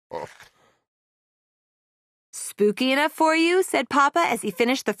Spooky enough for you? Said Papa as he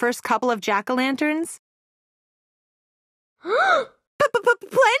finished the first couple of jack-o'-lanterns.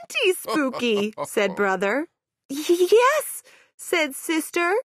 Plenty spooky, said Brother. Yes, said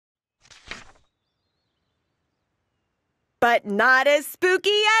Sister. But not as spooky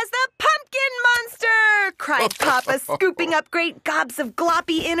as the pumpkin monster, cried Papa, scooping up great gobs of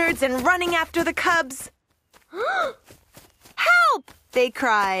gloppy innards and running after the cubs. Help! They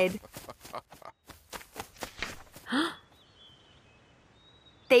cried.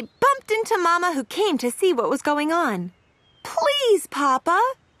 They bumped into Mama, who came to see what was going on. Please, Papa,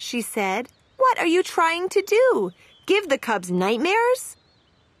 she said. What are you trying to do? Give the cubs nightmares?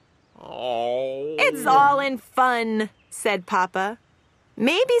 Oh. It's all in fun, said Papa.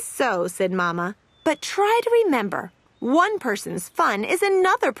 Maybe so, said Mama. But try to remember, one person's fun is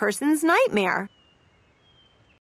another person's nightmare.